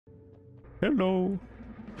Hello.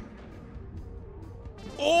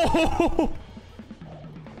 Oh!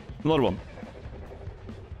 Another one.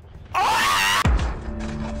 Ah!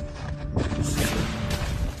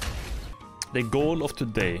 The goal of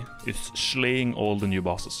today is slaying all the new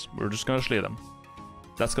bosses. We're just gonna slay them.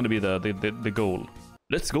 That's gonna be the goal.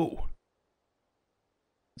 Let's go.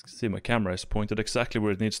 Let's see, my camera is pointed exactly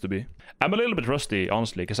where it needs to be. I'm a little bit rusty,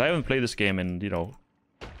 honestly, because I haven't played this game in, you know,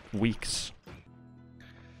 weeks.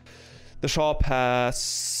 The shop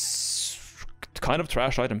has kind of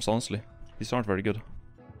trash items, honestly. These aren't very good.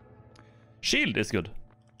 Shield is good.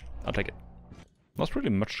 I'll take it. Not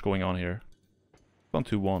really much going on here. Found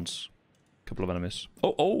 2 wands. Couple of enemies.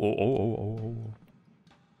 Oh.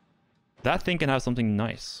 That thing can have something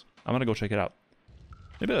nice. I'm gonna go check it out.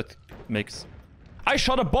 Maybe that makes... I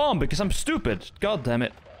shot a bomb because I'm stupid! God damn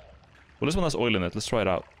it. Well, this one has oil in it. Let's try it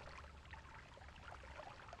out.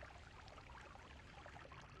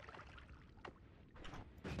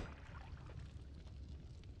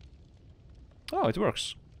 Oh, it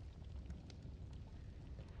works.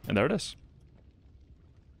 And there it is.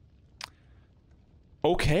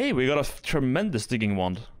 Okay, we got a tremendous digging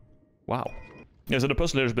wand. Wow. Yeah, so the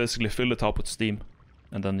puzzle here is basically fill the top with steam.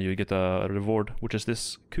 And then you get a reward, which is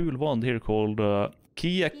this cool wand here called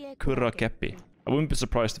Kiekurakepi. I wouldn't be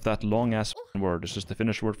surprised if that long-ass word is just the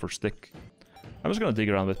Finnish word for stick. I'm just gonna dig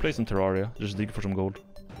around with it. Place in Terraria. Just dig for some gold.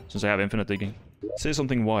 Since I have infinite digging. Say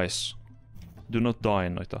something wise. Do not die,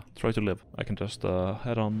 Noita. Try to live. I can just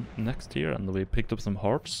head on next here, and we picked up some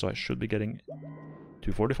hearts, so I should be getting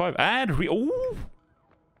 245. And oh!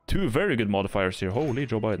 2 very good modifiers here. Holy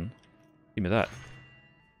Joe Biden. Give me that.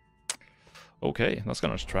 Okay, that's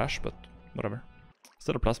kind of trash, but whatever. Is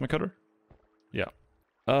that a plasma cutter? Yeah.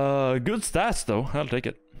 Good stats though. I'll take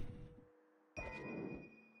it.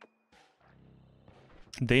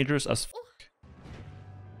 Dangerous as fuck.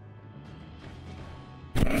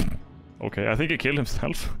 Okay, I think he killed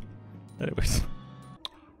himself. Anyways.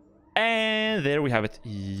 And there we have it.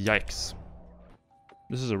 Yikes.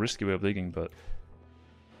 This is a risky way of digging, but...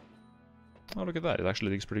 Oh, look at that. It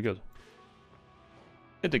actually digs pretty good.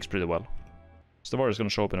 It digs pretty well. Stavari is going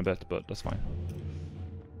to show up in a bit, but that's fine.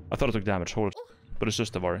 I thought it took damage, but it's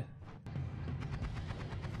just Stavari.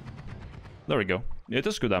 There we go. Yeah, it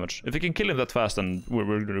does good damage. If you can kill him that fast, then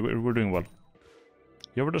we're doing well.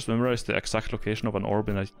 You ever just memorize the exact location of an orb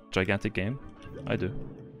in a gigantic game? I do.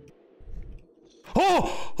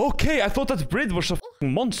 Oh! Okay, I thought that Brid was a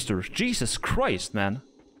f***ing monster. Jesus Christ, man.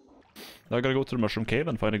 Now I gotta go to the Mushroom Cave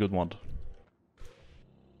and find a good wand.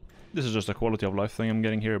 This is just a quality of life thing I'm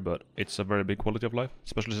getting here, but it's a very big quality of life,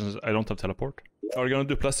 especially since I don't have teleport. Are you gonna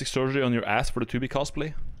do plastic surgery on your ass for the 2B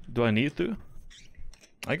cosplay? Do I need to?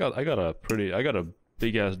 I got a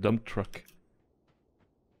big ass dump truck.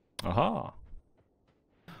 Aha.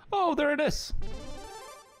 Oh, there it is.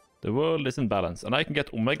 The world is in balance, and I can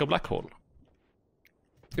get Omega Black Hole.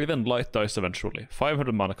 Even light dies eventually.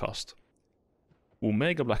 500 mana cost.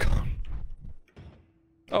 Omega Black Hole.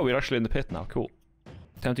 Oh, we're actually in the pit now. Cool.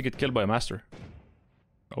 Time to get killed by a master.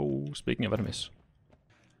 Oh, speaking of enemies.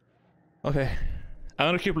 Okay. I'm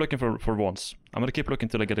gonna keep looking for wands. I'm gonna keep looking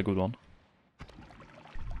till I get a good one.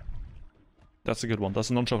 That's a good one. That's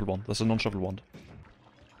a non-shuffle wand. That's a non-shuffle wand.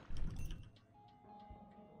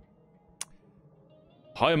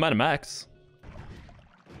 High mana max.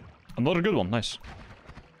 Another good one. Nice.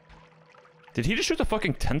 Did he just shoot a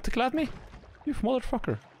fucking tentacle at me? You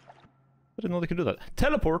motherfucker. I didn't know they could do that.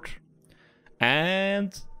 Teleport.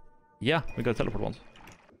 And yeah, we got a teleport wand.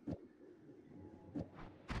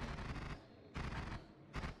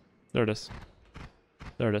 There it is.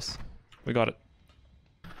 There it is. We got it.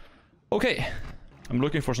 Okay. I'm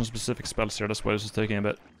looking for some specific spells here. That's why this is taking a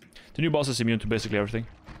bit. The new boss is immune to basically everything.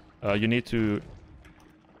 You need to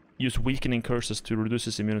use weakening curses to reduce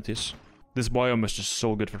his immunities. This biome is just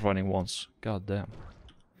so good for finding wands. God damn.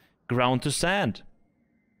 Ground to sand.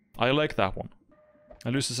 I like that one.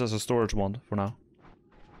 I'll use this as a storage wand for now.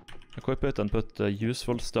 Equip it and put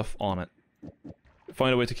useful stuff on it.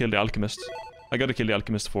 Find a way to kill the alchemist. I gotta kill the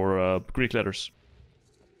alchemist for Greek letters.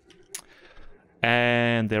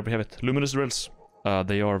 And there we have it. Luminous drills.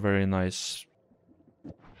 They are very nice.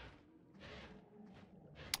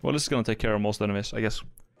 Well, this is gonna take care of most enemies, I guess.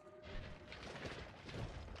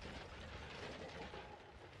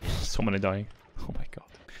 So many dying. Oh my god.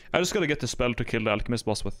 I just gotta get the spell to kill the alchemist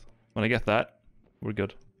boss with. When I get that, we're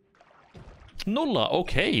good. Nolla,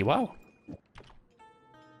 okay, wow.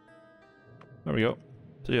 There we go.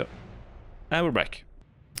 See ya. And we're back.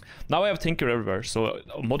 Now I have Tinker everywhere, so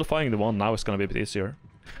modifying the wand now is gonna be a bit easier.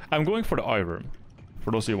 I'm going for the eye room,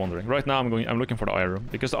 for those of you wondering. Right now I'm looking for the eye room,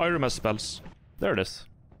 because the eye room has spells. There it is.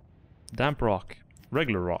 Damp rock.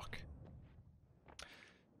 Regular rock.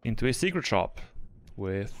 Into a secret shop.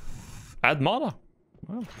 With... Add mana.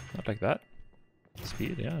 Well, not like that.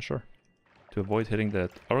 Speed, yeah, sure. To avoid hitting the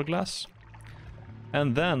hourglass.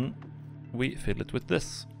 And then we fill it with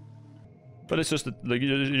this. But it's just that, like,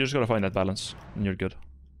 you just gotta find that balance, and you're good.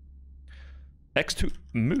 X2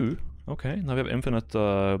 Moo. Okay, now we have infinite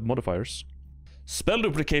modifiers. Spell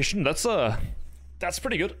duplication. That's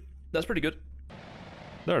pretty good. That's pretty good.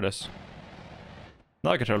 There it is.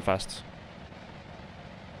 Now I can travel fast.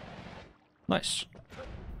 Nice.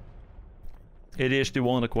 ADHD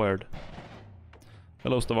 1 acquired.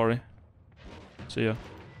 Hello, Stavari. See ya.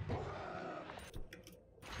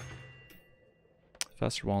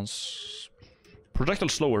 Faster ones. Projectile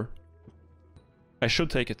slower. I should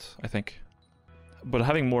take it, I think. But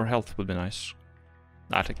having more health would be nice.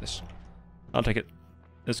 I'll take this. I'll take it.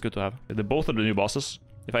 It's good to have. They're both of the new bosses.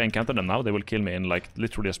 If I encounter them now, they will kill me in like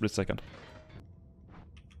literally a split second.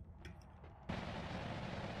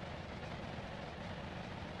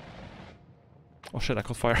 Oh shit, I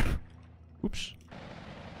caught fire. Oops.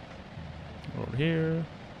 Over here.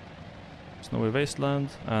 Snowy Wasteland.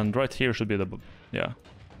 And right here should be the... yeah,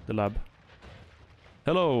 the lab.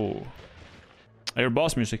 Hello! I hear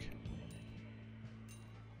boss music.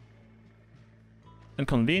 And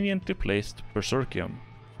conveniently placed Berserkium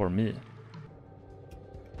for me.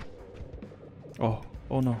 Oh,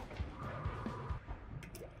 oh no.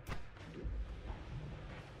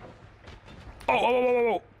 Oh, oh, oh,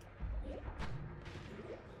 oh, oh!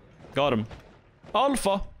 Got him.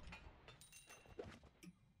 Alpha!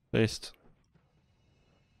 Based.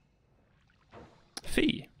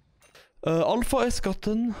 Fee. Alpha is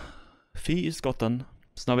gotten. Fee is gotten.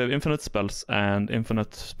 So now we have infinite spells and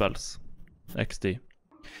infinite spells. XD.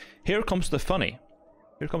 Here comes the funny.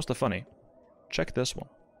 Here comes the funny. Check this one.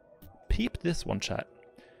 Peep this one, chat.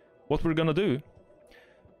 What we're gonna do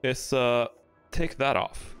is take that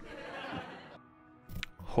off.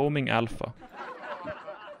 Homing Alpha.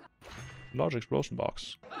 Large explosion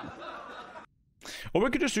box. Or we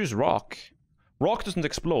could just use rock. Rock doesn't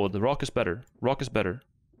explode. Rock is better. Rock is better.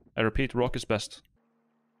 I repeat, rock is best.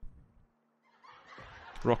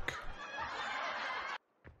 Rock.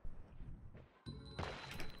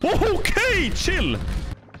 Okay, chill!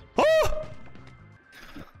 Ah!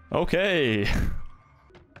 Okay.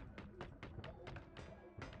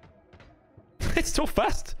 It's so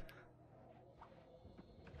fast!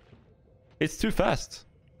 It's too fast.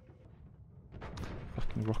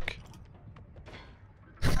 Fucking rock.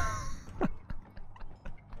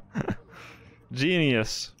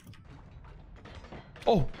 Genius.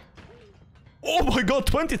 Oh! Oh my god,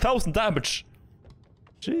 20,000 damage!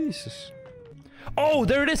 Jesus. Oh,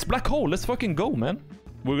 there it is! Black hole! Let's fucking go, man!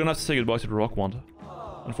 We're gonna have to say goodbye to the rock wand.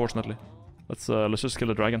 Unfortunately. Let's just kill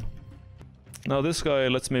the dragon. Now this guy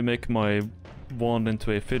lets me make my wand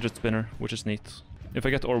into a fidget spinner, which is neat. If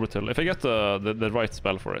I get orbital, if I get the right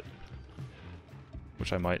spell for it.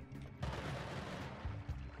 Which I might.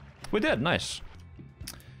 We did, nice.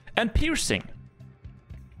 And piercing.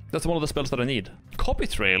 That's one of the spells that I need. Copy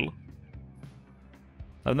trail.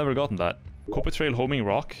 I've never gotten that. Copy trail homing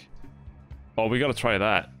rock. Oh, we gotta try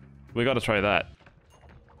that. We gotta try that.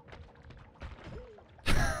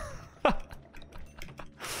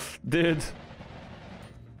 Dude.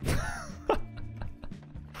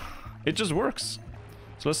 It just works.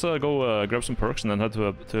 So let's go grab some perks and then head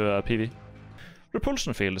to PV.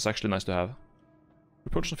 Repulsion field is actually nice to have.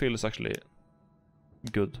 Repulsion field is actually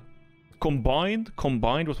good. Combined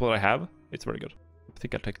with what I have, it's very good. I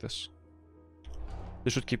think I'll take this.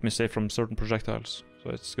 This should keep me safe from certain projectiles,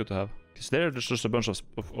 so it's good to have. Because there's just a bunch of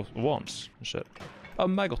wands and shit. Oh,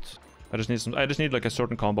 maggot. I just need like a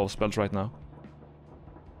certain combo of spells right now.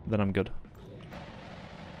 Then I'm good.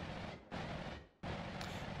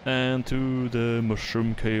 And to the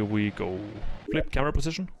mushroom cave we go. Flip camera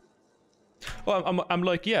position. Oh, I'm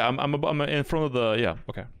like, yeah, I'm in front of the, yeah,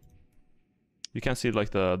 okay. You can't see like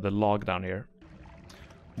the log down here.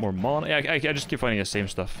 More mana. I just keep finding the same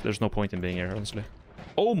stuff. There's no point in being here, honestly.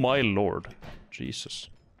 Oh my lord. Jesus.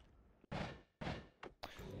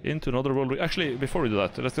 Into another world. Actually, before we do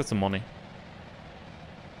that, let's get some money.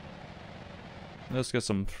 Let's get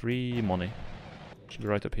some free money. Should be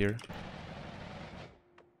right up here.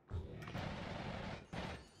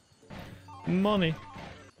 Money.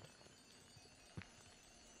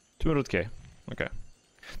 200k. Okay.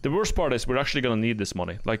 The worst part is we're actually gonna need this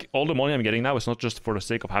money. Like, all the money I'm getting now is not just for the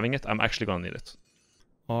sake of having it. I'm actually gonna need it.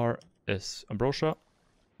 R is Ambrosia.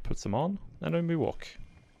 Put some on, and then we walk.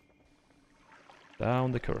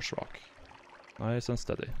 Down the curse rock. Nice and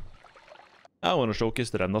steady. I want to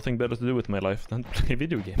showcase that I have nothing better to do with my life than play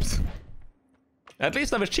video games. At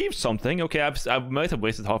least I've achieved something. Okay, I might have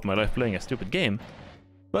wasted half my life playing a stupid game,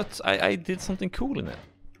 but I did something cool in it.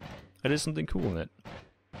 I did something cool in it.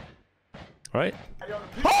 Right?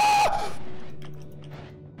 Ah!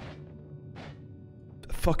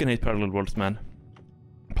 Fucking hate parallel worlds, man.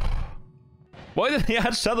 Why did he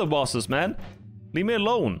add shadow bosses, man? Leave me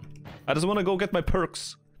alone. I just want to go get my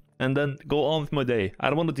perks and then go on with my day. I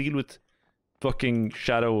don't want to deal with fucking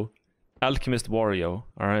Shadow Alchemist Wario,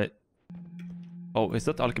 alright? Oh, is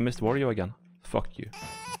that Alchemist Wario again? Fuck you.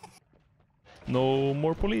 No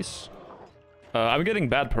more police. I'm getting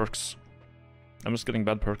bad perks. I'm just getting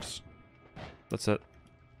bad perks. That's it.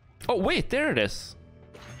 Oh, wait, there it is.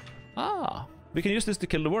 Ah, we can use this to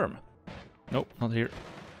kill the worm. Nope, not here.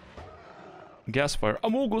 Gas fire.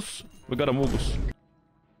 Amogus! We got Amogus.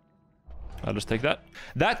 I'll just take that.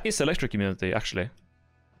 That is electric immunity, actually.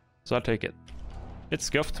 So I'll take it. It's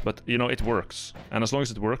scuffed, but, you know, it works. And as long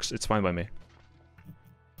as it works, it's fine by me.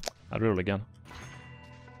 I'll roll again.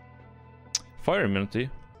 Fire immunity.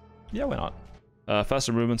 Yeah, why not?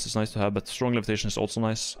 Faster movements is nice to have, but strong levitation is also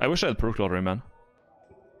nice. I wish I had perk lottery, man.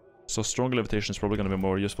 So strong levitation is probably going to be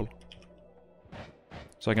more useful.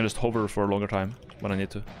 So I can just hover for a longer time when I need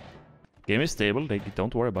to. Game is stable,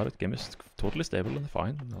 don't worry about it. Game is totally stable and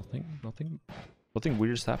fine. Nothing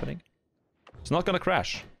weird is happening. It's not gonna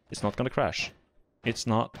crash. It's not gonna crash. It's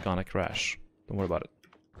not gonna crash. Don't worry about it.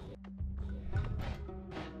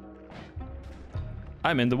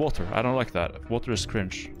 I'm in the water. I don't like that. Water is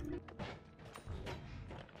cringe.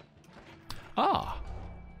 Ah!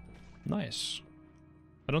 Nice.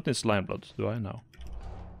 I don't need slime blood, do I? No.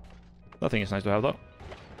 Nothing is nice to have, though.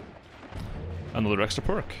 Another extra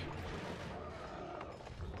perk.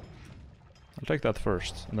 I'll take that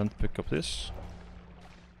first, and then pick up this.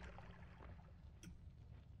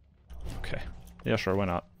 Okay. Yeah, sure, why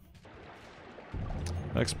not?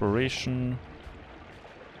 Exploration.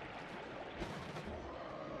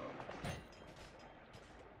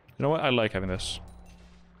 You know what? I like having this.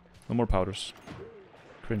 No more powders.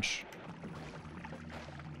 Cringe.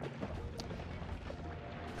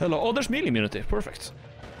 Hello. Oh, there's melee immunity. Perfect.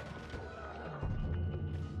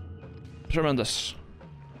 Tremendous.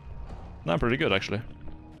 No, I'm pretty good, actually.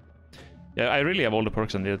 Yeah, I really have all the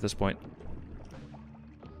perks I need at this point.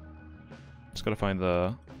 Just gotta find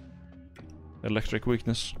the electric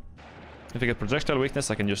weakness. If I get projectile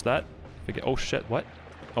weakness, I can use that. If I get... Oh, shit, what?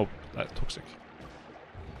 Oh, toxic.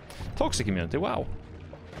 Toxic immunity, wow.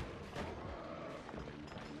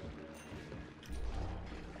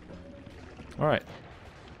 Alright.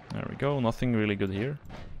 There we go, nothing really good here.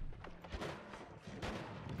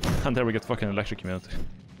 And there we get fucking electric immunity.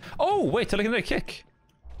 Oh, wait, telekinetic kick.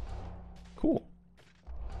 Cool.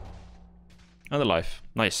 And a life.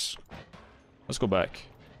 Nice. Let's go back.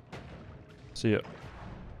 See ya.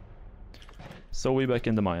 So we back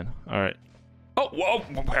in the mine. Alright. Oh, whoa,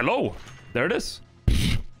 hello. There it is.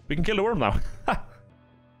 We can kill the worm now. So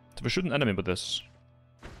we shoot an enemy with this.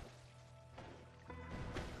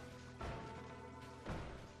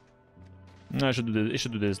 No, it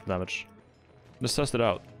should do this damage. Let's test it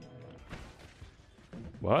out.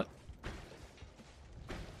 What?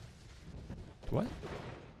 What?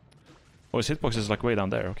 Oh, his hitbox is like way down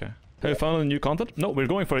there, okay. Have you found any new content? No, we're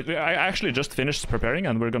going for it. I actually just finished preparing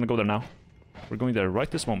and we're gonna go there now. We're going there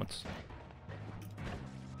right this moment.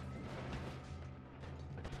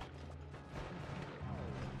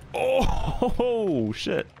 Oh,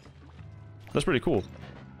 shit. That's pretty cool.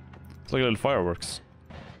 It's like little fireworks.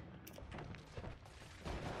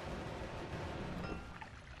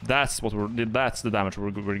 That's the damage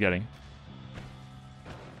we're getting.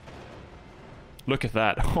 Look at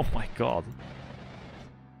that. Oh my god.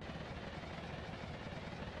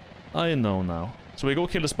 I know now. So we go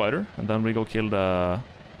kill the spider, and then we go kill the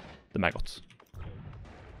maggot.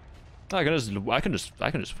 I can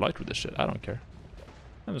just fly through this shit. I don't care.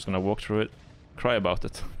 I'm just gonna walk through it, cry about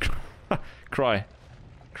it. Cry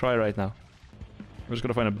right now. We're just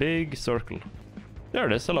gonna find a big circle. There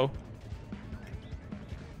it is. Hello.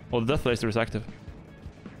 Oh, the death laser is active.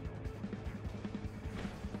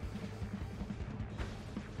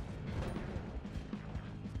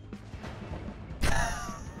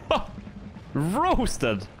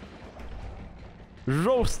 Roasted!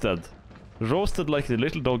 Roasted! Roasted like the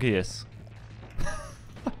little dog he is.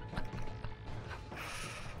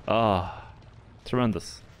 Ah,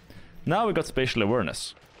 tremendous. Now we got spatial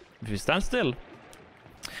awareness. If we stand still,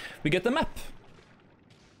 we get the map.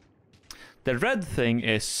 The red thing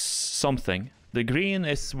is something. The green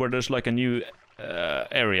is where there's like a new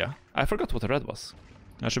area. I forgot what the red was.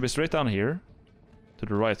 I should be straight down here. To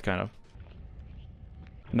the right, kind of.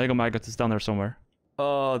 Mega maggot is down there somewhere.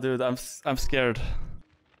 Oh, dude, I'm scared.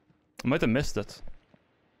 I might have missed it.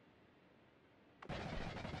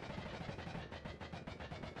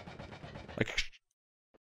 Like...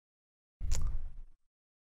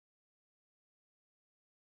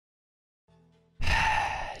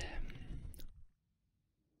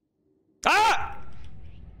 Ah!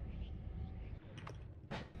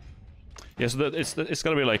 Yeah, so it's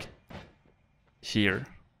gotta be like here.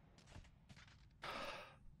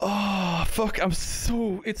 Oh fuck! It's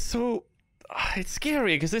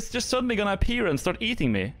scary because it's just suddenly gonna appear and start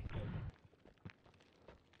eating me.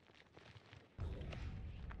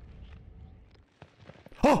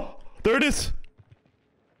 Oh, there it is.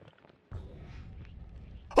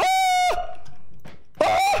 Ah!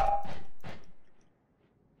 Ah!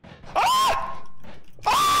 Ah!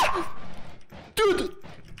 Ah! Dude.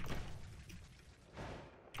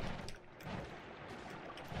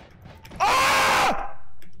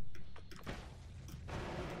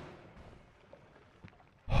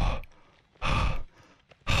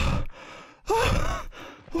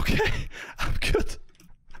 Okay, I'm good.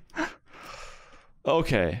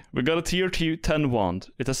 Okay, we got a tier 10 wand.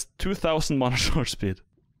 It has 2000 mana charge speed.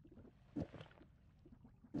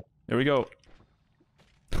 Here we go.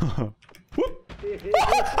 Whoop.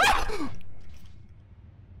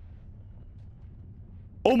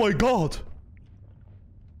 Oh my god!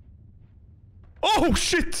 Oh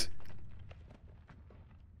shit!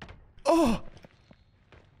 Oh!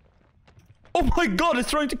 Oh my god,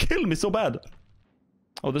 it's trying to kill me so bad!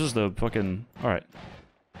 Oh, this is the fucking... Alright.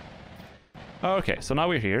 Okay, so now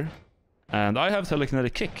we're here. And I have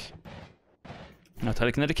telekinetic kick. Now,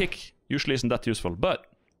 telekinetic kick usually isn't that useful, but...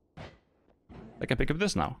 I can pick up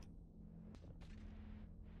this now.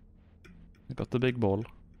 I got the big ball.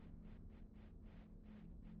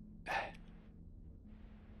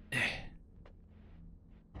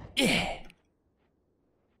 Yeah.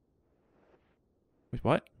 Wait,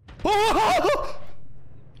 what? Oh!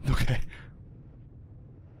 Okay.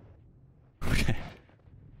 Okay.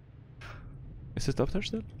 Is it up there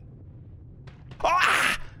still?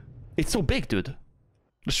 Ah! It's so big, dude.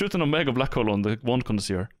 Let's shoot an Omega black hole on the wand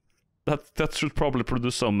connoisseur. That should probably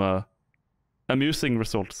produce some amusing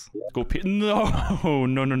results. Go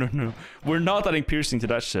no. We're not adding piercing to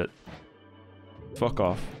that shit. Fuck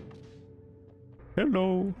off.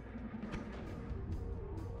 Hello.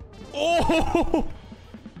 Oh!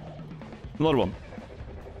 Another one.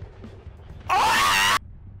 Ah!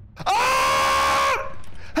 Ah!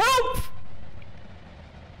 Help!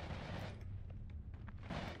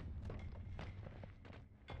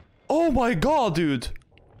 Oh my god, dude.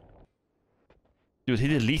 Dude, he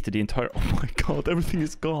deleted the entire... Oh my god, everything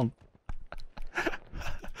is gone.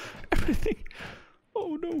 Everything.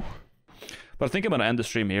 Oh no. But I think I'm gonna end the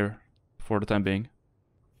stream here for the time being.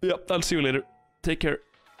 Yep, I'll see you later. Take care.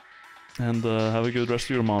 And have a good rest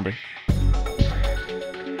of your Monday.